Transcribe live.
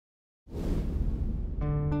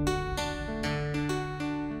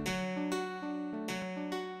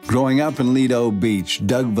Growing up in Lido Beach,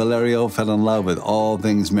 Doug Valerio fell in love with all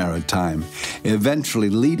things maritime, eventually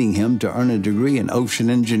leading him to earn a degree in ocean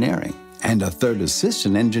engineering and a third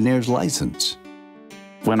assistant engineer's license.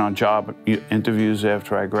 Went on job interviews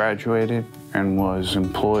after I graduated and was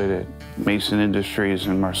employed at Mason Industries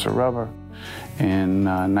and Mercer Rubber in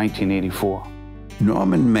 1984.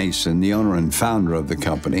 Norman Mason, the owner and founder of the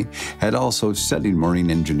company, had also studied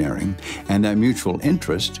marine engineering, and that mutual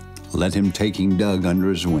interest led him taking Doug under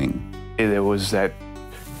his wing. There was that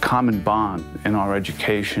common bond in our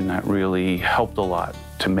education that really helped a lot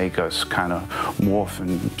to make us kind of morph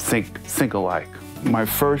and think alike. My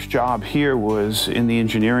first job here was in the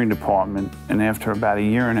engineering department, and after about a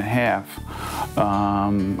year and a half,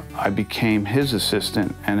 I became his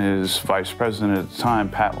assistant and his vice president at the time,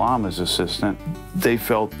 Pat Lama's assistant. They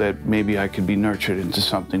felt that maybe I could be nurtured into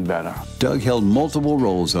something better. Doug held multiple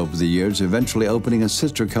roles over the years, eventually opening a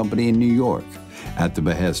sister company in New York at the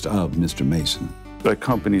behest of Mr. Mason. The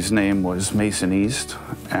company's name was Mason East,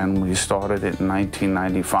 and we started it in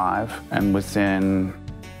 1995, and within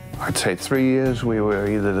I'd say 3 years, we were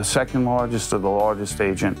either the second largest or the largest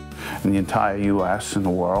agent in the entire U.S. and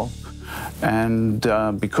the world. And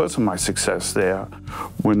because of my success there,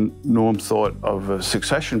 when Norm thought of a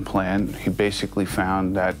succession plan, he basically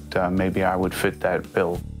found that maybe I would fit that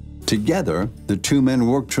bill. Together, the two men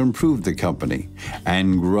worked to improve the company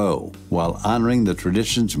and grow while honoring the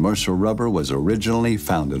traditions Mercer Rubber was originally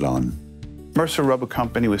founded on. Mercer Rubber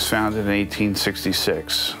Company was founded in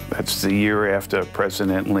 1866. That's the year after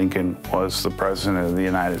President Lincoln was the President of the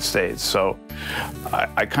United States. So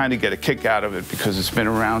I kind of get a kick out of it because it's been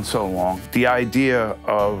around so long. The idea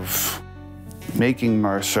of making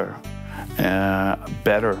Mercer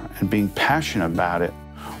better and being passionate about it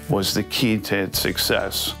was the key to its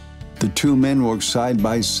success. The two men worked side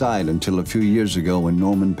by side until a few years ago when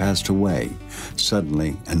Norman passed away,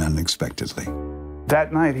 suddenly and unexpectedly.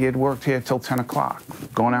 That night, he had worked here till 10 o'clock,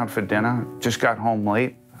 going out for dinner, just got home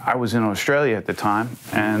late. I was in Australia at the time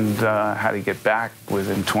and had to get back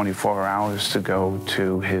within 24 hours to go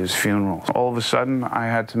to his funeral. All of a sudden, I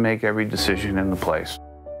had to make every decision in the place.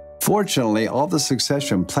 Fortunately, all the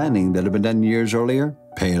succession planning that had been done years earlier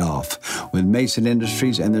paid off, with Mason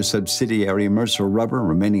Industries and their subsidiary Mercer Rubber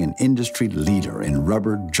remaining an industry leader in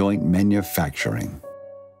rubber joint manufacturing.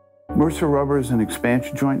 Mercer Rubber is an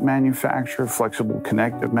expansion joint manufacturer, flexible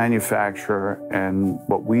connective manufacturer, and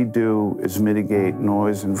what we do is mitigate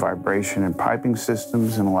noise and vibration in piping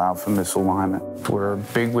systems and allow for misalignment. We're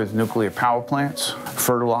big with nuclear power plants,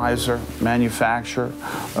 fertilizer manufacture,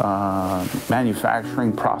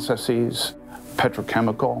 manufacturing processes,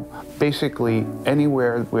 petrochemical. Basically,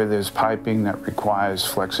 anywhere where there's piping that requires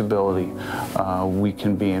flexibility, we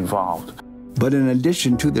can be involved. But in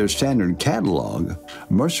addition to their standard catalog,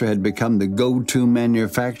 Mercer had become the go-to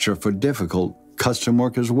manufacturer for difficult custom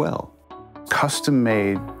work as well.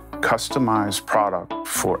 Custom-made, customized product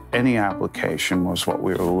for any application was what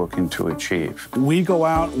we were looking to achieve. We go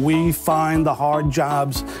out, we find the hard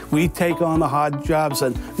jobs, we take on the hard jobs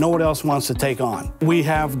that no one else wants to take on. We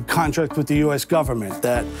have contracts with the U.S. government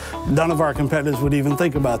that none of our competitors would even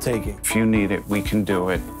think about taking. If you need it, we can do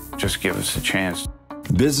it. Just give us a chance.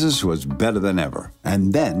 Business was better than ever.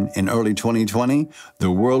 And then, in early 2020,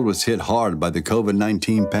 the world was hit hard by the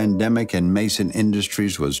COVID-19 pandemic, and Mason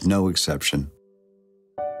Industries was no exception.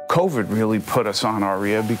 COVID really put us on our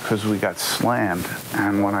ear because we got slammed.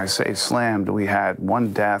 And when I say slammed, we had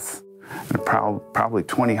 1 death and probably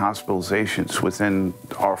 20 hospitalizations within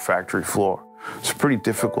our factory floor. It's a pretty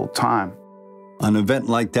difficult time. An event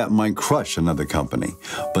like that might crush another company,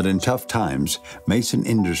 but in tough times, Mason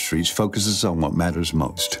Industries focuses on what matters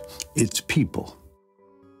most. It's people.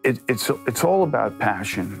 It's all about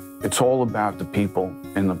passion. It's all about the people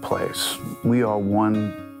in the place. We are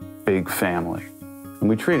one big family, and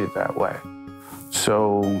we treat it that way.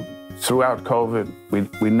 So throughout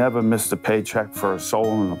COVID, we never missed a paycheck for a soul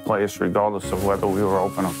in the place, regardless of whether we were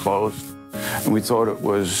open or closed. And we thought it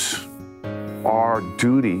was our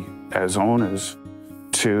duty as owners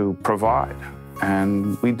to provide.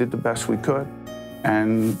 And we did the best we could,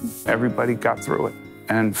 and everybody got through it.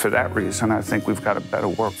 And for that reason, I think we've got a better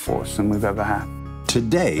workforce than we've ever had.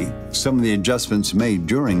 Today, some of the adjustments made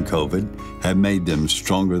during COVID have made them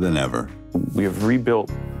stronger than ever. We have rebuilt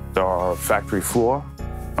our factory floor.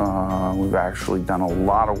 We've actually done a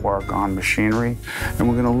lot of work on machinery, and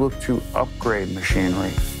we're going to look to upgrade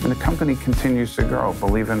machinery. And the company continues to grow.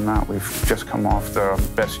 Believe it or not, we've just come off the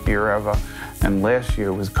best year ever, and last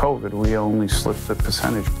year with COVID, we only slipped a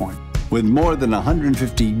percentage point. With more than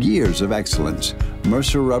 150 years of excellence,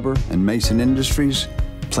 Mercer Rubber and Mason Industries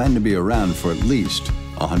plan to be around for at least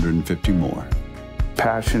 150 more.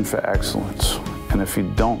 passion for excellence. And if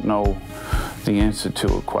you don't know the answer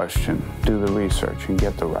to a question, do the research and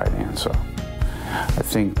get the right answer. I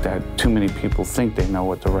think that too many people think they know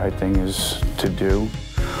what the right thing is to do,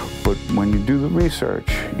 but when you do the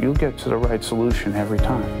research, you'll get to the right solution every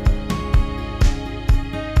time.